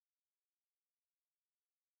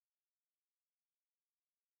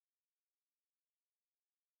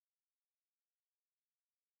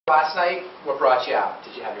Last night, what brought you out?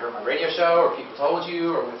 Did you have you heard my radio show, or people told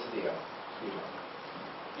you, or what's the deal?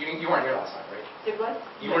 You weren't here last night, right? Did what?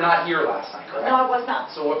 You were not here last night, correct? No, I was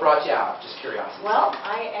not. So what brought you out? Just curiosity. Well,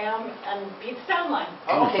 I am beat the downline.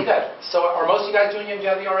 Oh, okay, good. So are most of you guys doing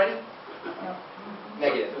Youngevity already? No.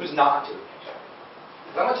 Negative. Who's not doing Youngevity?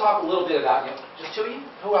 Because I'm going to talk a little bit about you. Just two of you?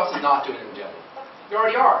 Who else is not doing Youngevity? You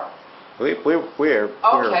already are. We're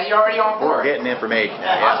Okay, you're already on board. We're getting information.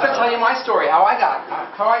 I was going to tell you my story, how I got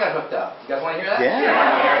hooked up. You guys want to hear that?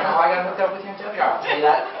 Yeah. How I got hooked up with Youngevity? I'll tell you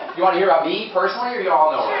that. You want to hear about me personally, or you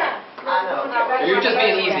all know it? I know. Or you're just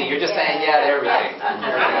being easy. You're just saying, yeah, to everything.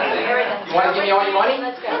 You want to give me all your money?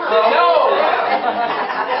 Let's go. No!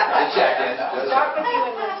 Just checking. Start with you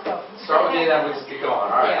and let's go. Start with me, then we'll just get going.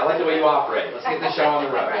 All right. I like the way you operate. Let's get the show on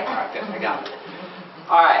the road. All right, good. I got it.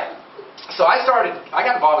 All right. So I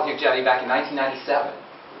got involved with Youngevity back in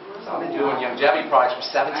 1997. So I've been doing Youngevity products for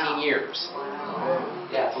 17 years.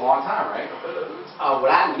 Yeah, it's a long time, right? What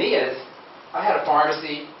happened to me is I had a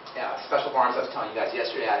pharmacy, a special pharmacy. I was telling you guys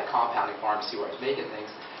yesterday, I had a compounding pharmacy where I was making things.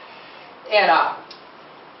 And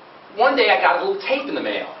one day I got a little tape in the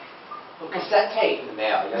mail. A little cassette tape in the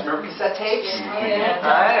mail. You guys remember cassette tapes? Yeah.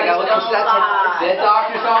 All right, I got a little cassette tape. Dead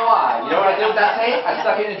Doctors Don't Lie. You know what I did with that tape? I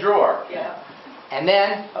stuck it in a drawer. Yeah. And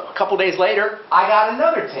then, a couple days later, I got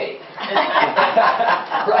another tape.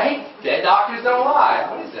 Right? Dead Doctors Don't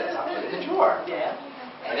Lie. What is this? I put it in the drawer. Yeah.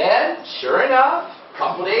 And then, sure enough, a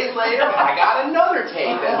couple days later, I got another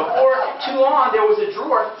tape. And before too long, there was a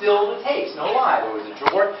drawer filled with tapes. No lie. There was a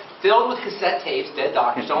drawer filled with cassette tapes. Dead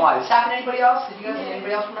Doctors Don't Lie. Did this happen to anybody else? Did you guys,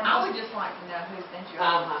 anybody else remember? I would just like to know who sent you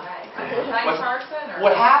out today. Same person or?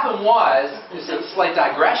 What happened was, there's a slight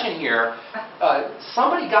digression here,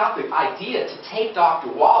 somebody got the idea to tape Dr.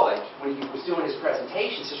 Wallach when he was doing his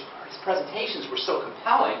presentations. His presentations were so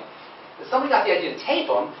compelling that somebody got the idea to tape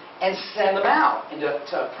them and send them out, and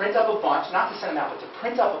to print up a bunch, not to send them out, but to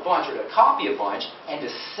print up a bunch or to copy a bunch and to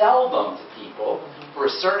sell them to people for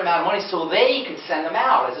a certain amount of money so they could send them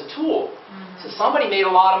out as a tool. So somebody made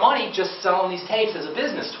a lot of money just selling these tapes as a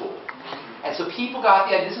business tool. And so people got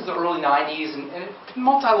the idea. This is the early 90s, and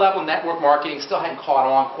multi-level network marketing still hadn't caught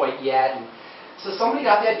on quite yet. And so somebody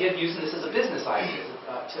got the idea of using this as a business idea.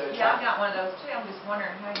 Yeah, I've got one of those too. I'm just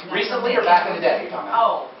wondering how you. Recently or back in the day you're talking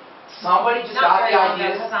about? Oh. Somebody just got the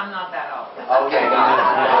idea. Because I'm not that old. Okay, got it.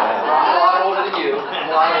 I'm a lot older than you. I'm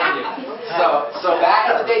a lot older than you. So back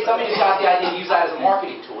in the day, somebody just got the idea to use that as a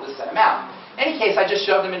marketing tool to send them out. In any case, I just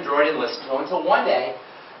shoved them in Droid and listened to them until one day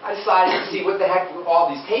I decided to see what the heck all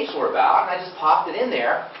these tapes were about, and I just popped it in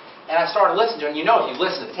there, and I started listening to it. And you know, if you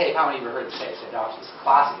listen to the tape, how many of you heard the tape? So, it's a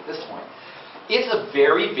classic at this point. It's a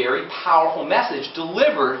very, very powerful message,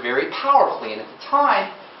 delivered very powerfully. And at the time,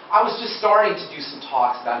 I was just starting to do some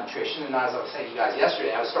talks about nutrition, and as I was saying to you guys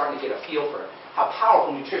yesterday, I was starting to get a feel for how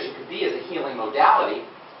powerful nutrition could be as a healing modality.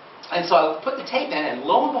 And so I put the tape in, and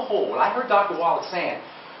lo and behold, what I heard Dr. Wallach saying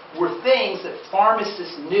were things that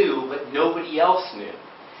pharmacists knew, but nobody else knew.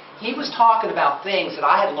 He was talking about things that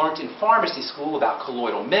I had learned in pharmacy school about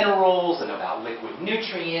colloidal minerals, and about liquid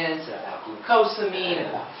nutrients, and about glucosamine,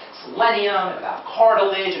 and about selenium, and about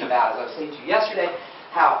cartilage, and about, as I was saying to you yesterday,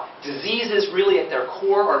 how diseases really at their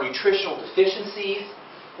core are nutritional deficiencies.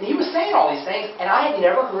 And he was saying all these things, and I had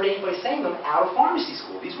never heard anybody saying them out of pharmacy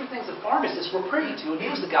school. These were things that pharmacists were privy to, and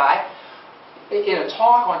he was the guy in a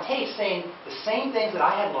talk on tape saying the same things that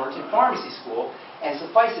I had learned in pharmacy school. And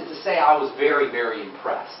suffice it to say, I was very, very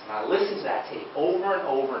impressed. And I listened to that tape over and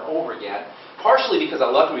over and over again, partially because I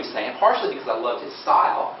loved what he was saying, partially because I loved his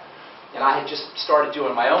style. And I had just started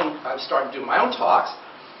doing my own talks.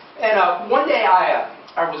 And one day I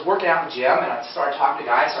was working out in the gym, and I started talking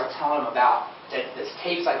to a guy. I started telling him about this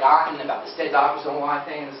tapes I gotten, about this Dead Doctors Don't Lie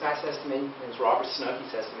thing. And this guy says to me, his name is Robert Snook, he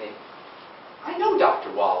says to me, I know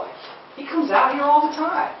Dr. Wallach. He comes out here all the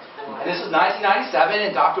time. And this was 1997,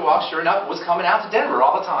 and Dr. Wallach, sure enough, was coming out to Denver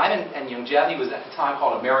all the time. And Youngevity was at the time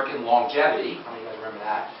called American Longevity. How many of you guys remember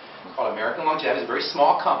that? It was called American Longevity. It was a very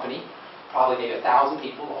small company, probably maybe 1,000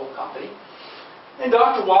 people, the whole company. And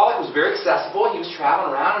Dr. Wallach was very accessible. He was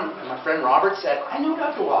traveling around, and my friend Robert said, I know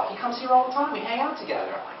Dr. Wallach. He comes here all the time. We hang out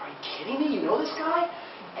together. I'm like, are you kidding me? You know this guy?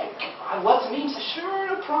 And I'd love to meet him. He said,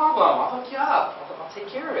 sure, no problem. I'll hook you up. I'll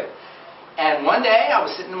take care of it. And one day, I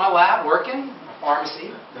was sitting in my lab working, my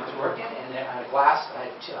pharmacy. I was working, and I had glass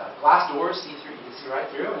doors, you can see right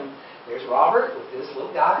through, and there's Robert with this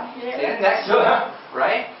little guy standing next to him,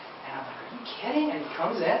 right? And I'm like, are you kidding? And he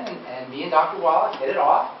comes in, and me and Dr. Wallach hit it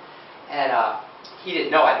off. And he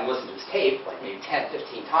didn't know I didn't listen to his tape like maybe 10,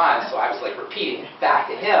 15 times, so I was like repeating back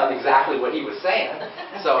to him exactly what he was saying.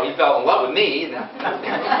 So he fell in love with me, and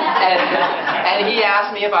he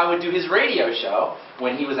asked me if I would do his radio show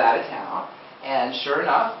when he was out of town. And sure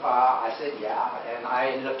enough, I said yeah, and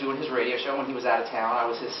I ended up doing his radio show when he was out of town. I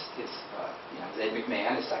was his Ed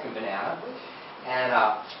McMahon, his second banana. And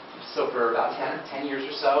so for about 10 years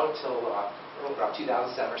or so, till around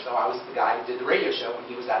 2007 or so, I was the guy who did the radio show when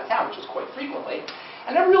he was out of town, which was quite frequently.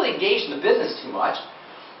 I never really engaged in the business too much.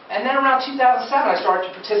 And then around 2007, I started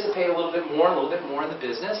to participate a little bit more in the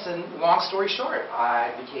business. And long story short,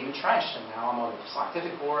 I became entrenched. And now I'm on the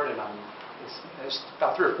scientific board, and there's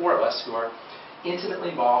about 3 or 4 of us who are intimately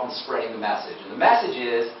involved in spreading the message. And the message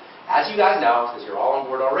is, as you guys know, because you're all on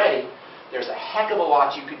board already, there's a heck of a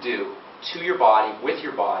lot you could do to your body, with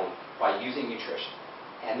your body, by using nutrition.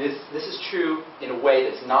 And this is true in a way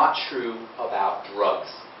that's not true about drugs.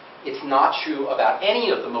 It's not true about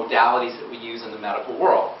any of the modalities that we use in the medical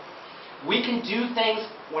world. We can do things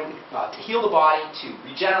to heal the body, to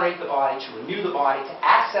regenerate the body, to renew the body, to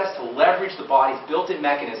access, to leverage the body's built-in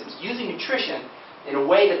mechanisms using nutrition in a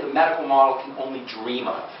way that the medical model can only dream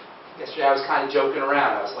of. Yesterday I was kind of joking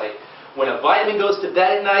around. I was like, when a vitamin goes to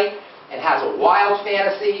bed at night and has a wild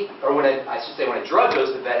fantasy, or when a drug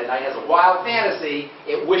goes to bed at night and has a wild fantasy,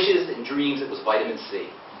 it wishes and dreams it was vitamin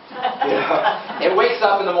C. You know? It wakes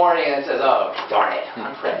up in the morning and it says, oh, darn it,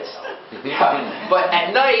 I'm prednisone. But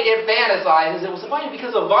at night it fantasizes it was a vitamin,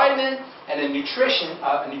 because a vitamin and a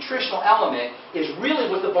nutritional element is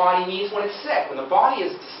really what the body needs when it's sick. When the body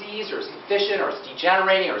is diseased or is deficient or it's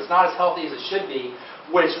degenerating or it's not as healthy as it should be,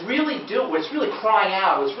 what it's really crying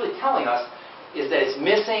out, what it's really telling us is that it's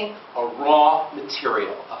missing a raw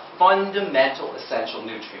material, a fundamental essential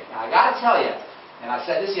nutrient. Now I got to tell you, and I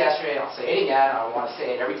said this yesterday, and I'll say it again, and I want to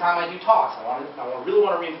say it every time I do talks, I really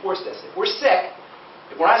want to reinforce this. If we're sick,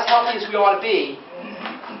 if we're not as healthy as we ought to be,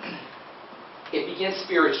 it begins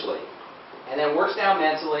spiritually, and then works down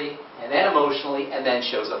mentally, and then emotionally, and then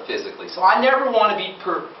shows up physically. So I never want to be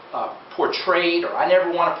portrayed, or I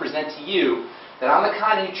never want to present to you that I'm the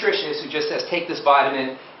kind of nutritionist who just says, take this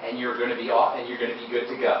vitamin, and you're going to be off, and you're going to be good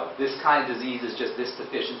to go. This kind of disease is just this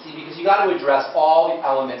deficiency, because you've got to address all the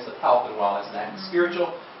elements of health and wellness, and that's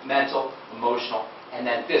spiritual, mental, emotional, and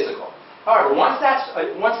then physical. However, once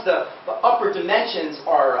the upper dimensions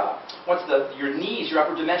are, your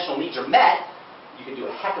upper dimensional needs are met, you can do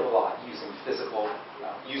a heck of a lot using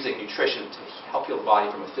nutrition to help heal the body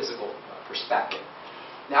from a physical perspective.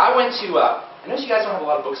 Now I went to, I notice you guys don't have a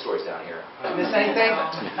lot of bookstores down here. Did I miss anything?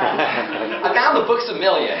 I found the Books A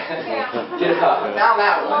Million. I found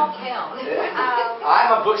that one.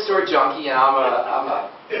 I'm a bookstore junkie, and I'm a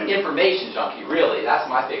information junkie, really. That's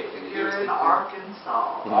my favorite thing to do. You're in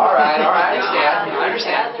Arkansas. All right, I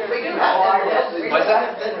understand. What's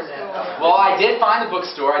that? Well, I did find the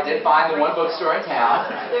bookstore. I did find the one bookstore in town.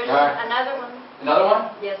 There's another one. Another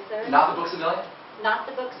one? Yes, sir. Not the Books A Million? Not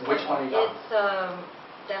the bookstore. Which one are you talking? It's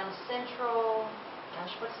down Central.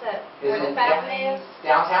 Gosh, what's that? Isn't Where the it fountain is?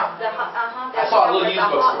 Downtown? I saw a little used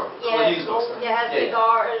bookstore. It has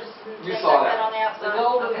cigars and You things saw like that. that on the outside.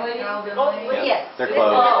 Yes. Yes. They're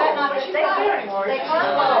closed. They closed.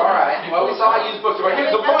 All right. Well, we saw a used bookstore.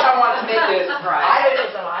 Here's the point I wanted to make is,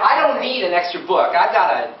 I don't need an extra book. I've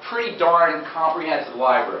got a pretty darn comprehensive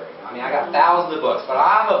library. I mean, I got thousands of books, but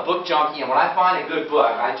I'm a book junkie, and when I find a good book,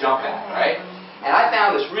 I jump at it, right? And I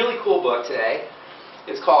found this really cool book today.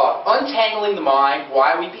 It's called Untangling the Mind,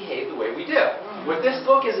 Why We Behave the Way We Do. What this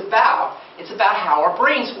book is about, it's about how our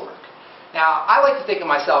brains work. Now, I like to think of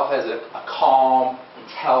myself as a calm,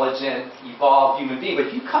 intelligent, evolved human being, but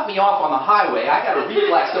if you cut me off on the highway, I got a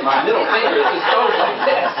reflex of my middle finger. It just goes like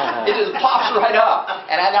this. It just pops right up.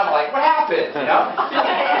 And I'm like, what happened? You know?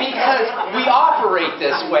 Because we operate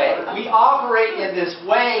this way. We operate in this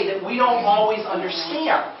way that we don't always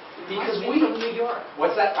understand. Because we from New York.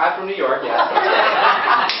 What's that? I'm from New York, yes.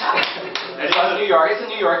 It's from New York. It's a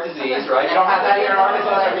New York disease, right? You don't have that here in Arkansas,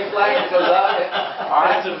 that reflex, it goes up. All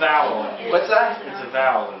right. It's a vowel. What's that? It's a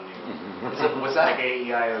vowel in you. What's that? Like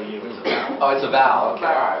A-E-I-O-U. It's a vowel. Oh, it's a vowel. Okay,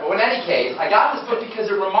 all right. Well, in any case, I got this book because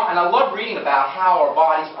and I love reading about how our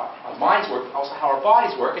minds work, also how our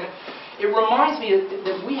bodies work, and it reminds me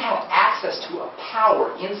that we have access to a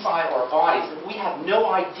power inside our bodies that we have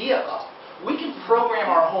no idea of. We can program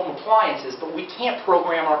our home appliances, but we can't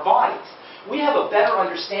program our bodies. We have a better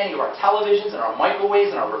understanding of our televisions and our microwaves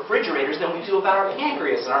and our refrigerators than we do about our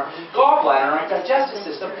pancreas and our gallbladder and our digestive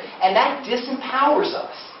system, and that disempowers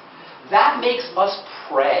us. That makes us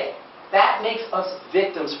prey. That makes us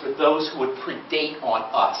victims for those who would predate on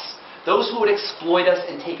us. those who would exploit us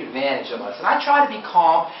and take advantage of us. And I try to be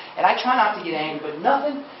calm, and I try not to get angry, but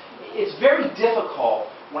nothing, it's very difficult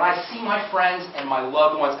when I see my friends and my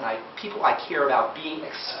loved ones and people I care about being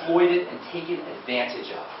exploited and taken advantage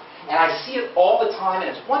of. And I see it all the time, and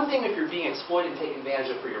it's one thing if you're being exploited and taken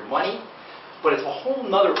advantage of for your money, but it's a whole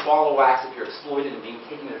nother ball of wax if you're exploited and being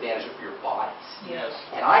taken advantage of for your bodies. Yes.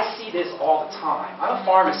 And I see this all the time. I'm a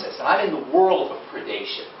pharmacist, and I'm in the world of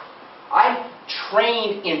predation. I'm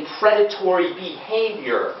trained in predatory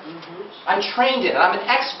behavior. I'm trained in it. I'm an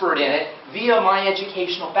expert in it via my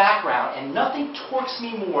educational background. And nothing torques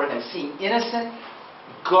me more than seeing innocent,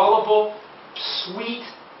 gullible, sweet,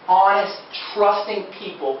 honest, trusting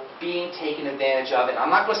people being taken advantage of. And I'm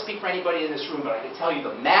not going to speak for anybody in this room, but I can tell you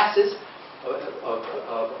the masses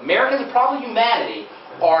of Americans and probably humanity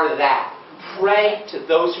are that. Prey to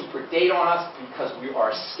those who predate on us because we are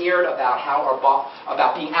scared about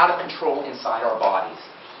about being out of control inside our bodies.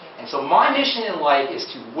 And so my mission in life is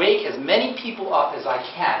to wake as many people up as I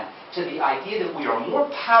can to the idea that we are more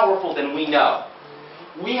powerful than we know.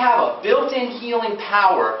 We have a built-in healing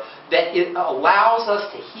power that it allows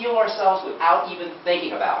us to heal ourselves without even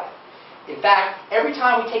thinking about it. In fact, every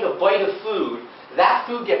time we take a bite of food, that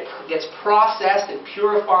food gets processed and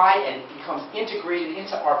purified and becomes integrated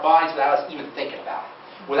into our bodies without us even thinking about it,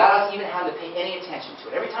 without us even having to pay any attention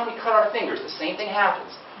to it. Every time we cut our fingers, the same thing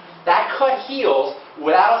happens. That cut heals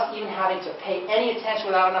without us even having to pay any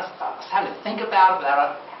attention, without us having to think about it,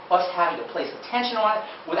 without us having to place attention on it,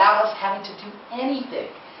 without us having to do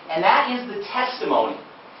anything. And that is the testimony.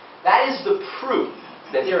 That is the proof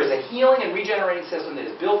that there is a healing and regenerating system that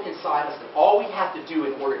is built inside us, that all we have to do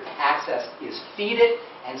in order to access is feed it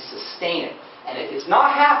and sustain it. And if it's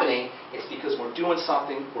not happening, it's because we're doing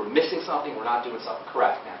something, we're missing something, we're not doing something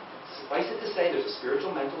correct. Now, suffice it to say, there's a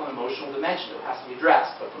spiritual, mental, and emotional dimension that has to be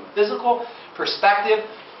addressed. But from a physical perspective,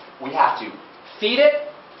 we have to feed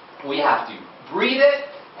it, we have to breathe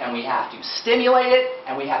it, and we have to stimulate it,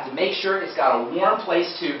 and we have to make sure it's got a warm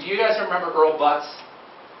place to. Do you guys remember Earl Butz?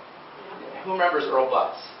 Who remembers Earl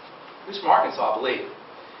Butz? Who's from Arkansas, I believe.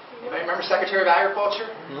 Anybody remember Secretary of Agriculture?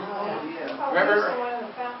 Remember?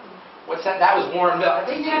 What's that? That was Warren Mills.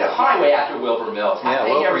 They named a highway after Wilbur Mills. Yeah,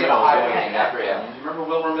 They never Wilbur get a Mills, highway yeah. named after him. Do you remember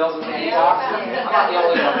Wilbur Mills and Sandy Fox? I'm not the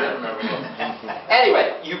only one that remember him.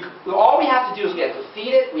 Anyway, all we have to do is we have to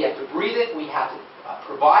feed it, we have to breathe it, we have to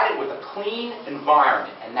provide it with a clean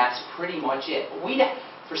environment, and that's pretty much it. But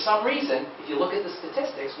for some reason, if you look at the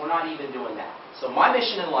statistics, we're not even doing that. So my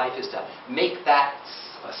mission in life is to make that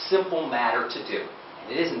a simple matter to do.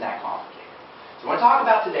 And it isn't that complicated. So what I want to talk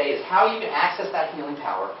about today is how you can access that healing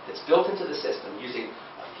power that's built into the system using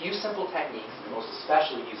a few simple techniques, and most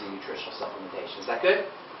especially using nutritional supplementation. Is that good?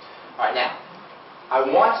 All right, now, I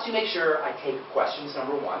want to make sure I take questions,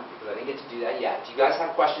 number one, because I didn't get to do that yet. Do you guys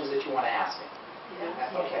have questions that you want to ask me? Yes.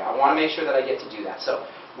 Okay, I want to make sure that I get to do that. So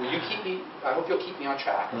will you keep me, I hope you'll keep me on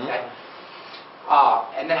track, okay?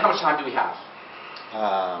 And then how much time do we have?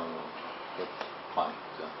 That's fine.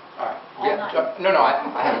 So. All right. All night.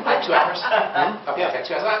 I have 2 hours. Okay, I got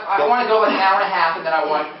 2 hours. I want to go like an hour and a half, and then I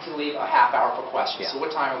want to leave a half hour for questions. Yeah. So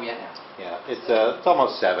what time are we at now? Yeah, it's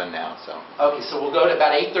almost 7 now, so. Okay, so we'll go to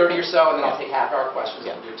about 8:30 or so, and then I'll take half-hour questions,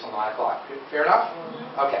 Yeah. and we'll do it till 9 o'clock. Fair enough?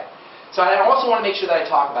 Okay. So I also want to make sure that I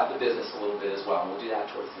talk about the business a little bit as well, and we'll do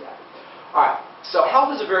that towards the end. All right. So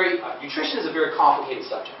health is nutrition is a very complicated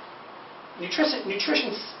subject.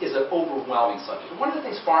 Nutrition is an overwhelming subject. And one of the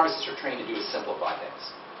things pharmacists are trained to do is simplify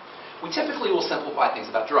things. We typically will simplify things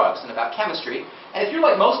about drugs and about chemistry. And if you're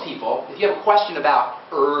like most people, if you have a question about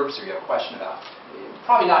herbs, or you have a question about,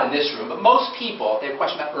 probably not in this room, but most people, if they have a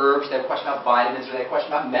question about herbs, they have a question about vitamins, or they have a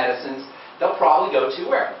question about medicines, they'll probably go to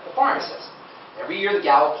where? The pharmacist. Every year the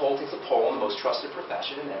Gallup poll takes a poll on the most trusted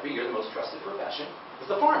profession, and every year the most trusted profession is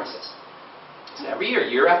the pharmacist. So every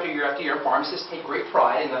year after year after year, pharmacists take great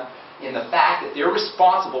pride in the fact that they're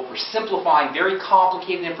responsible for simplifying very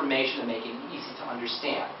complicated information and making it easy to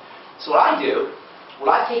understand. So what I do, what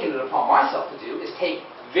I've taken it upon myself to do, is take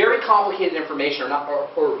very complicated information,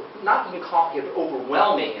 or not even complicated, but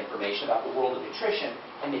overwhelming information about the world of nutrition,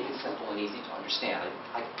 and make it simple and easy to understand.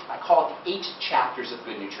 I call it the 8 chapters of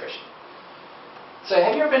good nutrition. So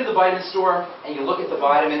have you ever been to the vitamin store and you look at the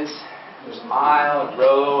vitamins, and there's aisle and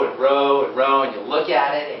row and row and row, and you look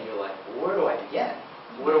at it and you're like, well, where do I begin?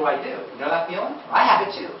 What do I do? You know that feeling? I have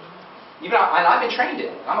it too. And I've been trained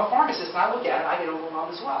in it. I'm a pharmacist, and I look at it and I get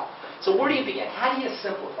overwhelmed as well. So where do you begin? How do you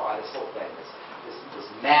simplify this whole thing, this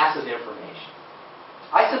massive information?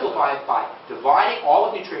 I simplify it by dividing all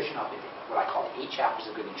of nutrition up into what I call the 8 chapters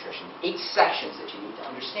of good nutrition, 8 sections that you need to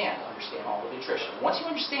understand all of nutrition. Once you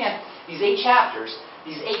understand these 8 chapters,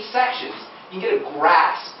 these 8 sections, you can get a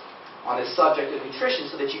grasp on this subject of nutrition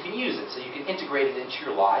so that you can use it, so you can integrate it into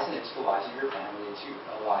your lives and into the lives of your family, into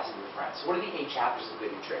the lives of your friends. So what are the 8 chapters of good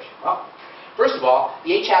nutrition? Well, first of all,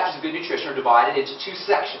 the 8 chapters of good nutrition are divided into 2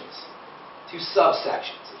 sections, 2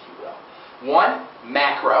 subsections, if you will. 1,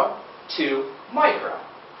 macro, 2, micro.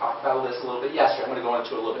 Talked about this a little bit yesterday. I'm going to go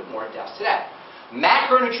into it a little bit more in depth today.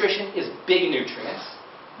 Macronutrition is big nutrients.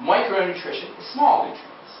 Micronutrition is small nutrients.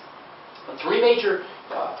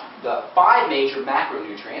 The 5 major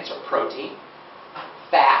macronutrients are protein,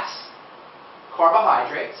 fats,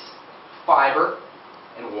 carbohydrates, fiber,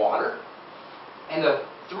 and water. And the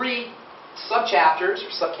 3 subchapters or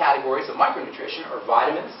subcategories of micronutrition are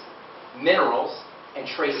vitamins, minerals, and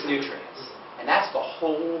trace nutrients. And that's the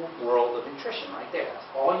whole world of nutrition right there. That's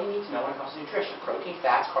all you need to know when it comes to nutrition. Protein,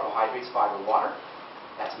 fats, carbohydrates, fiber, water.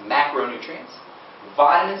 That's macronutrients.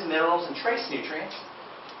 Vitamins, minerals, and trace nutrients.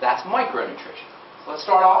 That's micronutrition. So let's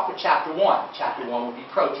start off with Chapter 1. Chapter 1 would be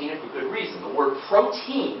protein, and for good reason. The word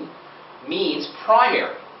protein means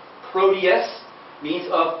primary. Proteus means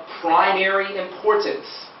of primary importance.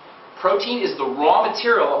 Protein is the raw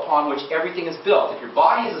material upon which everything is built. If your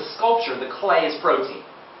body is a sculpture, the clay is protein.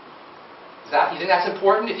 You think that's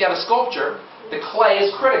important? If you have a sculpture, the clay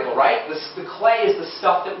is critical, right? The clay is the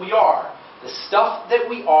stuff that we are. The stuff that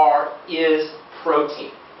we are is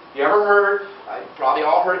protein. You ever heard, probably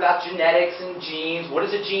all heard about genetics and genes. What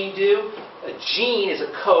does a gene do? A gene is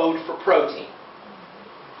a code for protein.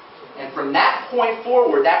 And from that point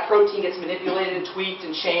forward, that protein gets manipulated and tweaked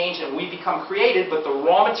and changed, and we become created, but the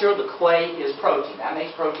raw material, the clay, is protein. That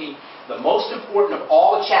makes protein the most important of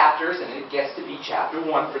all the chapters, and it gets to be Chapter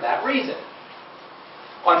 1 for that reason.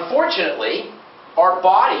 Unfortunately, our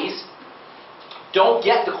bodies don't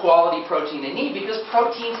get the quality protein they need because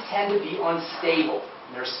proteins tend to be unstable.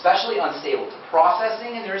 They're especially unstable to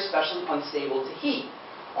processing, and they're especially unstable to heat.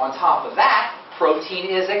 On top of that,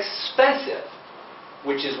 protein is expensive,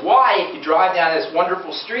 which is why if you drive down this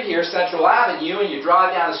wonderful street here, Central Avenue, and you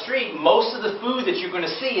drive down the street, most of the food that you're going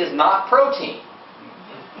to see is not protein.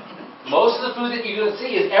 Most of the food that you're going to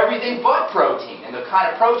see is everything but protein. And the kind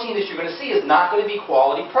of protein that you're going to see is not going to be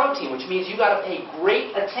quality protein, which means you've got to pay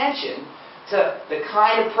great attention to the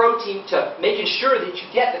kind of protein, to making sure that you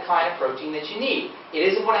get the kind of protein that you need. It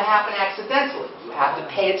isn't going to happen accidentally. You have to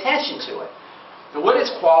pay attention to it. So what is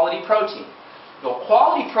quality protein? Well,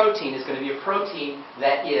 quality protein is going to be a protein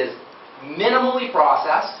that is minimally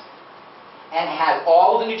processed and has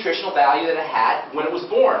all of the nutritional value that it had when it was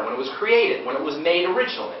born, when it was created, when it was made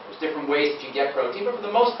originally. There's different ways that you get protein, but for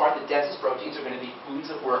the most part, the densest proteins are going to be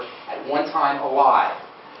foods that were at one time alive.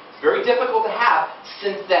 It's very difficult to have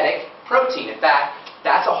synthetic protein. In fact,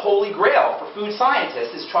 that's a holy grail for food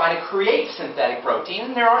scientists, is trying to create synthetic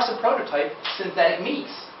protein, and there are some prototype synthetic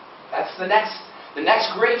meats. That's the next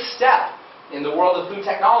great step in the world of food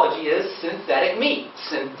technology is synthetic meat,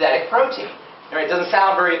 synthetic protein. It doesn't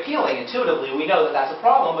sound very appealing. Intuitively, we know that that's a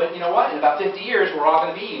problem, but you know what? In about 50 years, we're all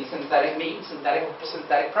going to be eating synthetic meat and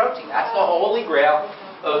synthetic protein. That's the holy grail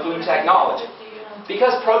of food technology.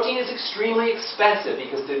 Because protein is extremely expensive,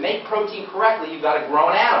 because to make protein correctly, you've got to grow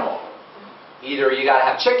an animal. Either you got to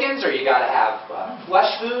have chickens, or you got to have flesh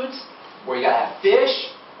foods, or you got to have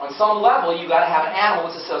fish. On some level, you've got to have an animal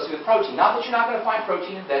that's associated with protein. Not that you're not going to find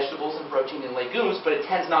protein in vegetables and protein in legumes, but it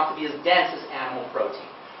tends not to be as dense as animal protein.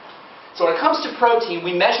 So when it comes to protein,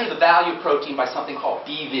 we measure the value of protein by something called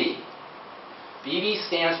BV. BV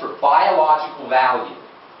stands for biological value.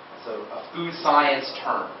 It's a food science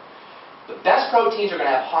term. The best proteins are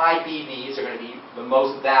going to have high BVs. They're going to be the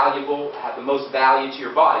most valuable, have the most value to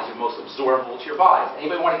your bodies, the most absorbable to your bodies.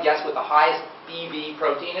 Anybody want to guess what the highest BV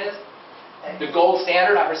protein is? The gold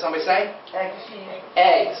standard, I heard somebody say? Eggs.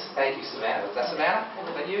 Eggs. Thank you, Savannah. Was that Savannah?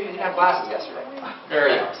 Was that you? You didn't have glasses yesterday.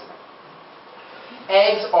 There you are.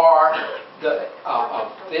 Eggs are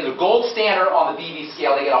the gold standard on the BV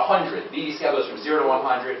scale. They get 100. The BV scale goes from 0 to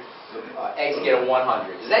 100. Eggs get a 100.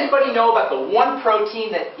 Does anybody know about the one protein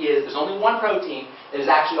that is, there's only one protein that is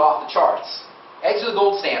actually off the charts? Eggs are the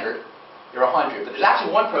gold standard. They're 100. But there's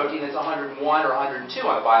actually one protein that's 101 or 102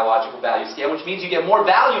 on the biological value scale, which means you get more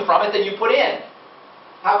value from it than you put in.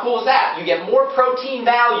 How cool is that? You get more protein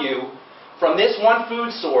value from this one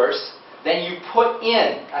food source than you put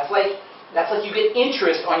in. That's like you get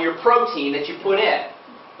interest on your protein that you put in.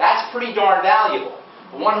 That's pretty darn valuable.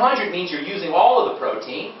 100 means you're using all of the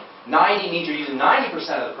protein. 90 means you're using 90%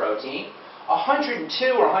 of the protein.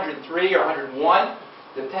 102 or 103 or 101,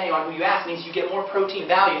 depending on who you ask, means you get more protein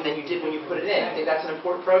value than you did when you put it in. You think that's an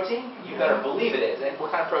important protein? You better believe it is. And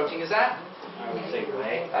what kind of protein is that? I would say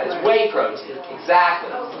whey. That is whey protein.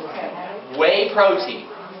 Exactly. Whey protein.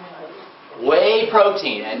 Whey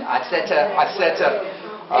protein. And I said to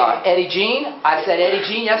Eddie Jean, I said Eddie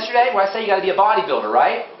Jean yesterday, where I say you got to be a bodybuilder,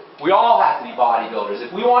 right? We all have to be bodybuilders.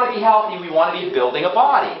 If we want to be healthy, we want to be building a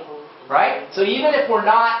body, right? So even if we're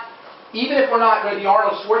not going to be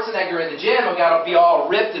Arnold Schwarzenegger in the gym and got to be all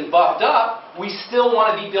ripped and buffed up, we still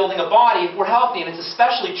want to be building a body if we're healthy, and it's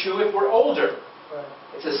especially true if we're older.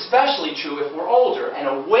 It's especially true if we're older, and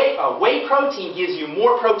a whey protein gives you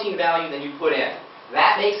more protein value than you put in.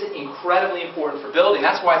 That makes it incredibly important for building.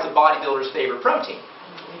 That's why it's a bodybuilder's favorite protein.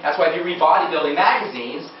 That's why if you read bodybuilding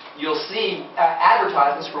magazines, you'll see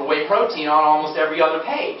advertisements for whey protein on almost every other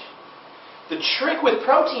page. The trick with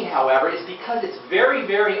protein, however, is because it's very,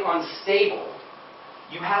 very unstable,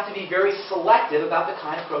 you have to be very selective about the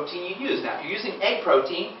kind of protein you use. Now, if you're using egg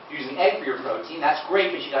protein, you're using egg for your protein, that's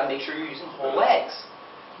great, but you've got to make sure you're using whole eggs.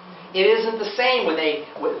 It isn't the same with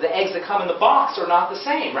the eggs that come in the box are not the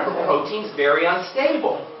same. Remember, protein's very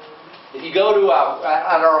unstable. If you go to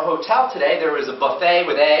at our hotel today, there was a buffet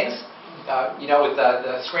with eggs, with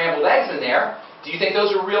the scrambled eggs in there. Do you think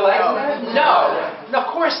those are real eggs in there? No, of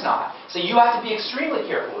course not. So you have to be extremely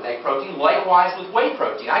careful with egg protein, likewise with whey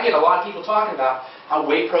protein. I get a lot of people talking about how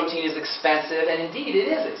whey protein is expensive, and indeed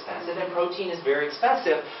it is expensive, and protein is very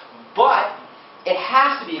expensive, but it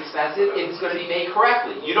has to be expensive if it's going to be made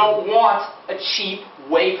correctly. You don't want a cheap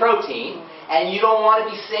whey protein, and you don't want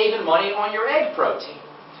to be saving money on your egg protein.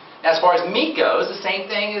 Now, as far as meat goes, the same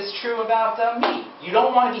thing is true about meat. You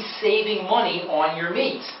don't want to be saving money on your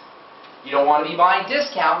meat. You don't want to be buying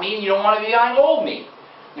discount meat, and you don't want to be buying old meat.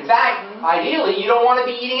 In fact, ideally, you don't want to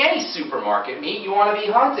be eating any supermarket meat. You want to be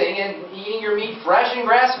hunting and eating your meat fresh and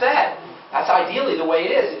grass-fed. That's ideally the way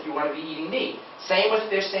it is if you want to be eating meat. Same with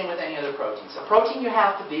fish, same with any other protein. So protein, you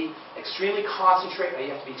have to be extremely concentrated,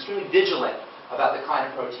 you have to be extremely vigilant about the kind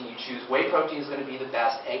of protein you choose. Whey protein is going to be the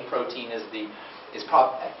best. Egg protein is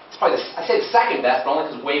probably I say the second best, but only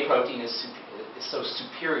because whey protein is so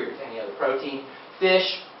superior to any other protein. Fish,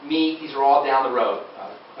 meat, these are all down the road.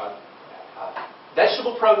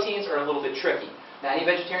 Vegetable proteins are a little bit tricky. Now, any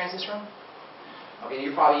vegetarians in this room? Okay,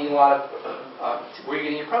 you're probably eating a lot of, where are you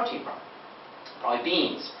getting your protein from? Probably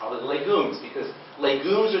beans, probably the legumes, because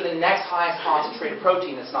legumes are the next highest concentrated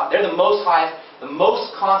protein that's not, they're the most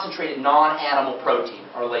concentrated non-animal protein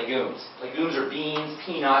are legumes. Legumes are beans,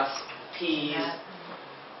 peanuts, peas.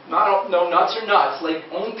 No nuts are nuts,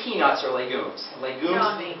 only peanuts are legumes.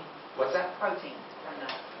 Legumes, what's that? Protein.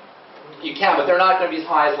 You can, but they're not going to be as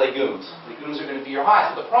high as legumes. Legumes are going to be your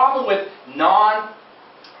highest. But the problem with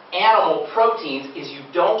non-animal proteins is you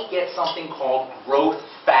don't get something called growth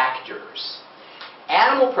factors.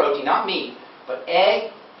 Animal protein, not meat, but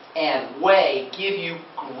egg and whey give you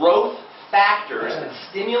growth factors that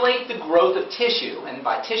stimulate the growth of tissue. And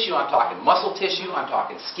by tissue, I'm talking muscle tissue, I'm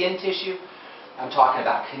talking skin tissue, I'm talking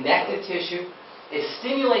about connective tissue. They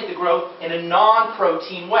stimulate the growth in a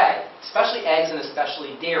non-protein way, especially eggs and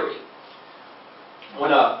especially dairy.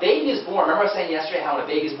 When a baby is born, remember I was saying yesterday how when a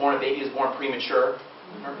baby is born premature?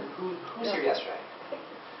 Remember, who was here yesterday?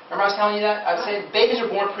 Remember I was telling you that? I was saying babies are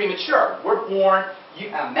born premature.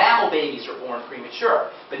 Mammal babies are born premature.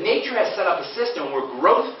 But nature has set up a system where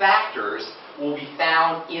growth factors will be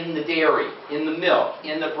found in the dairy, in the milk,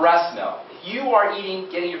 in the breast milk. If you are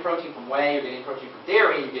getting your protein from whey, you're getting protein from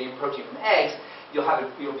dairy, you're getting protein from eggs, you'll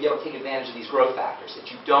be able to take advantage of these growth factors that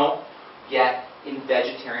you don't get in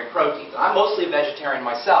vegetarian proteins. I'm mostly a vegetarian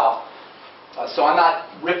myself, so I'm not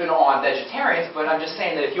ripping on vegetarians, but I'm just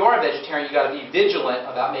saying that if you are a vegetarian, you've got to be vigilant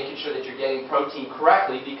about making sure that you're getting protein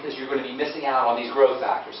correctly because you're going to be missing out on these growth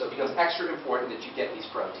factors. So it becomes extra important that you get these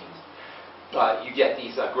proteins. You get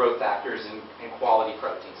these growth factors and quality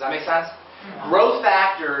proteins. Does that make sense? Growth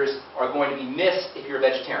factors are going to be missed if you're a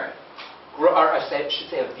vegetarian. I should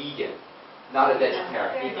say a vegan, not a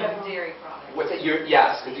vegetarian. Dairy products. What's it?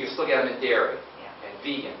 Yes, because you still get them in dairy. Okay,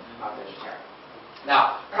 vegan, not vegetarian.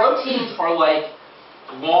 Now, proteins are like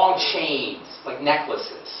long chains, like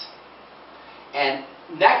necklaces. And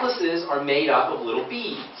necklaces are made up of little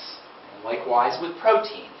beads. And likewise with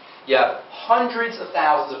protein. You have hundreds of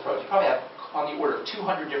thousands of proteins. You probably have on the order of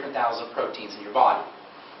 200 different thousand proteins in your body.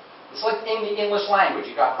 It's like in the English language.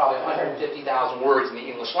 You've got probably 150,000 words in the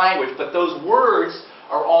English language, but those words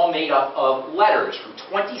are all made up of letters. From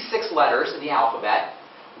 26 letters in the alphabet,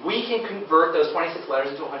 we can convert those 26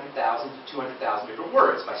 letters into 100,000 to 200,000 different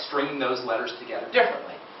words by stringing those letters together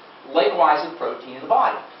differently. Likewise with protein in the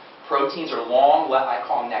body. Proteins are long, I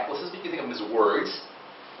call them necklaces, but you can think of them as words.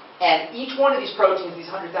 And each one of these proteins, these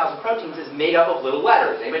 100,000 proteins, is made up of little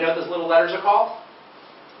letters. Anybody know what those little letters are called?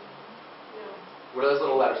 What are those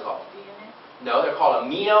little letters called? No, they're called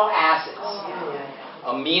amino acids.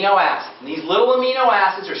 Amino acids. And these little amino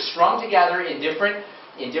acids are strung together in different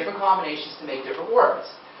combinations to make different words.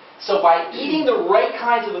 So by eating the right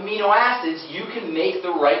kinds of amino acids, you can make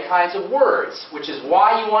the right kinds of words, which is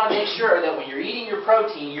why you want to make sure that when you're eating your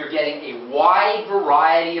protein, you're getting a wide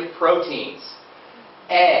variety of proteins.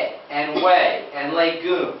 Egg, and whey, and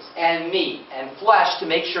legumes, and meat, and flesh to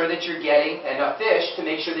make sure that you're getting, and a fish to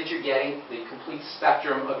make sure that you're getting the complete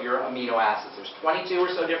spectrum of your amino acids. There's 22 or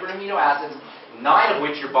so different amino acids, 9 of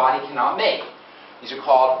which your body cannot make. These are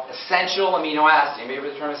called essential amino acids. Anybody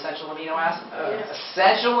heard the term essential amino acid?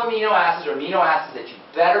 Essential amino acids are amino acids that you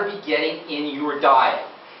better be getting in your diet.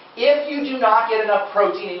 If you do not get enough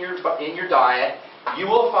protein in your diet, you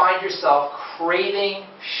will find yourself craving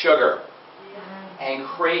sugar and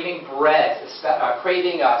craving bread,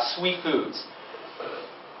 craving sweet foods,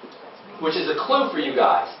 which is a clue for you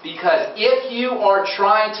guys. Because if you are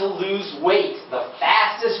trying to lose weight, the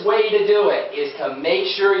fastest way to do it is to make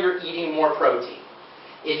sure you're eating more protein.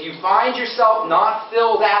 If you find yourself not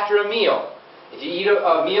filled after a meal, if you eat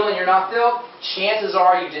a meal and you're not filled, chances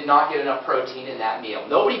are you did not get enough protein in that meal.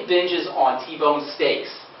 Nobody binges on T-bone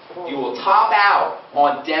steaks. You will top out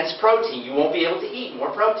on dense protein. You won't be able to eat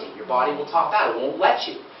more protein. Your body will top out. It won't let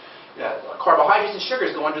you. Carbohydrates and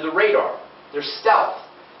sugars go under the radar. They're stealth.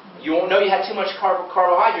 You won't know you had too much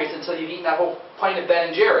carbohydrates until you've eaten that whole pint of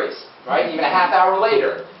Ben & Jerry's, right? Even a half hour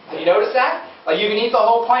later. Have you noticed that? You can eat the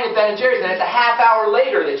whole pint of Ben & Jerry's and it's a half hour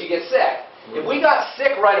later that you get sick. If we got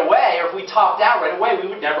sick right away, or if we topped out right away,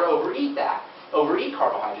 we would never overeat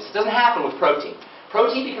carbohydrates. It doesn't happen with protein.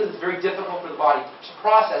 Protein, because it's very difficult for the body to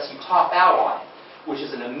process, you top out on it, which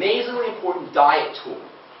is an amazingly important diet tool.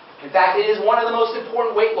 In fact, it is one of the most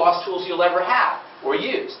important weight loss tools you'll ever have or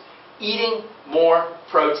use. Eating more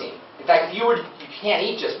protein. In fact, you can't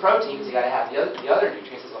eat just protein because you got to have the other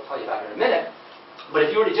nutrients, as I'll tell you about in a minute. But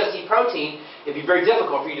if you were to just eat protein, it'd be very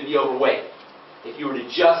difficult for you to be overweight. If you were to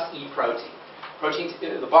just eat protein. Protein,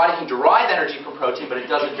 the body can derive energy from protein, but it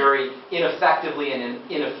does it very ineffectively and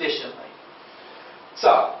inefficiently.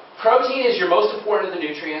 So, protein is your most important of the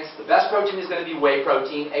nutrients. The best protein is going to be whey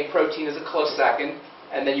protein. Egg protein is a close second.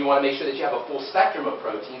 And then you want to make sure that you have a full spectrum of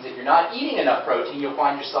proteins. If you're not eating enough protein, you'll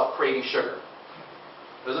find yourself craving sugar.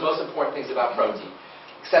 Those are the most important things about protein.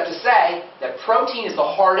 Except to say that protein is the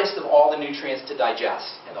hardest of all the nutrients to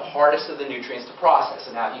digest and the hardest of the nutrients to process.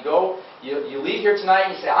 And now if you leave here tonight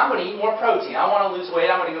and you say, I'm going to eat more protein. I want to lose weight.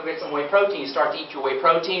 I'm going to go get some whey protein. You start to eat your whey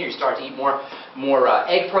protein, or you start to eat more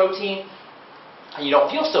egg protein, and you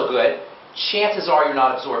don't feel so good, chances are you're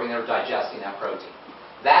not absorbing or digesting that protein.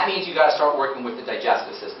 That means you've got to start working with the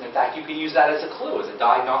digestive system. In fact, you can use that as a clue, as a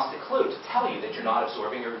diagnostic clue, to tell you that you're not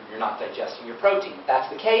absorbing or you're not digesting your protein. If that's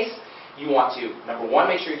the case, you want to, number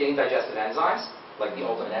one, make sure you're getting digestive enzymes, like the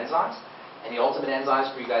ultimate enzymes. And the ultimate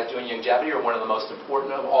enzymes for you guys doing Youngevity are one of the most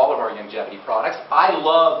important of all of our Youngevity products. I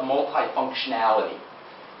love multifunctionality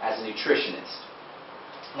as a nutritionist.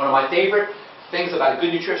 One of my favorite things about a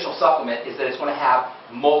good nutritional supplement is that it's going to have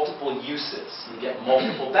multiple uses. You get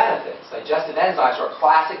multiple benefits. Digestive enzymes are a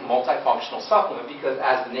classic multifunctional supplement because,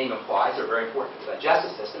 as the name implies, they're very important for the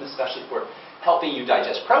digestive system, especially for helping you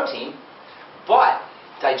digest protein. But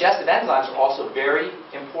digestive enzymes are also very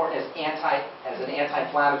important as an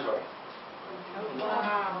anti-inflammatory.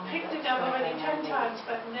 Wow. Picked it up already 10 times,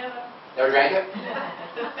 but never. Never drank it?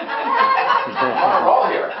 I'm on a roll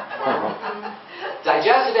here.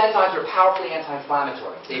 Digestive enzymes are powerfully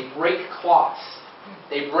anti-inflammatory. They break clots.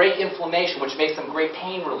 They break inflammation, which makes them great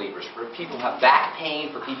pain relievers for people who have back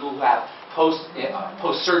pain, for people who have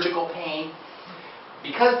post-surgical pain.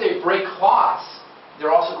 Because they break clots,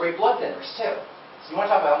 they're also great blood thinners too. So you want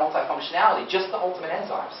to talk about multifunctionality, just the ultimate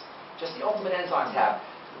enzymes. Just the ultimate enzymes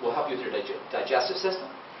will help you with your digestive system.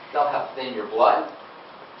 They'll help thin your blood.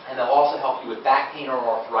 And they'll also help you with back pain or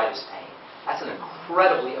arthritis pain. That's an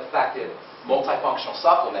incredibly effective multifunctional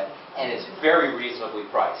supplement, and it's very reasonably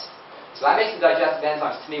priced. So that makes the digestive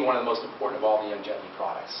enzymes, to me, one of the most important of all the Youngevity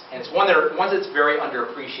products. And it's one that's very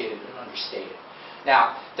underappreciated and understated.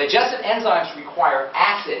 Now, digestive enzymes require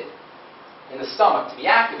acid in the stomach to be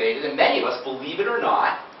activated, and many of us, believe it or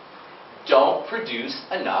not, don't produce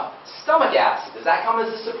enough stomach acid. Does that come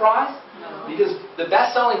as a surprise? No. Because the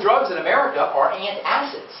best-selling drugs in America are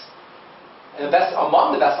antacids. And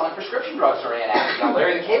among the best-selling prescription drugs are antacids. Now,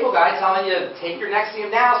 Larry the Cable Guy telling you to take your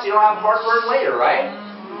Nexium now so you don't have heartburn later, right?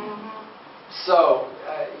 Mm-hmm. So,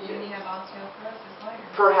 you have osteoporosis later.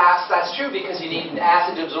 Perhaps that's true because you need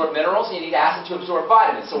acid to absorb minerals and you need acid to absorb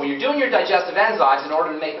vitamins. So when you're doing your digestive enzymes, in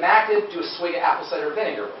order to make them active, do a swig of apple cider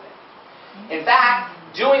vinegar with it. In fact,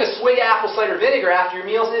 doing a swig of apple cider vinegar after your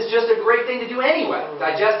meals is just a great thing to do anyway.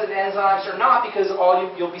 Digestive enzymes are not, because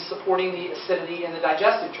you'll be supporting the acidity in the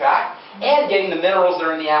digestive tract and getting the minerals that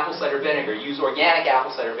are in the apple cider vinegar. Use organic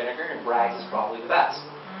apple cider vinegar, and Bragg's is probably the best.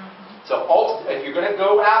 So if you're going to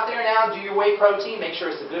go out there now and do your whey protein, make sure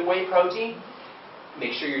it's a good whey protein.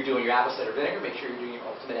 Make sure you're doing your apple cider vinegar. Make sure you're doing your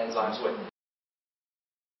ultimate enzymes with it.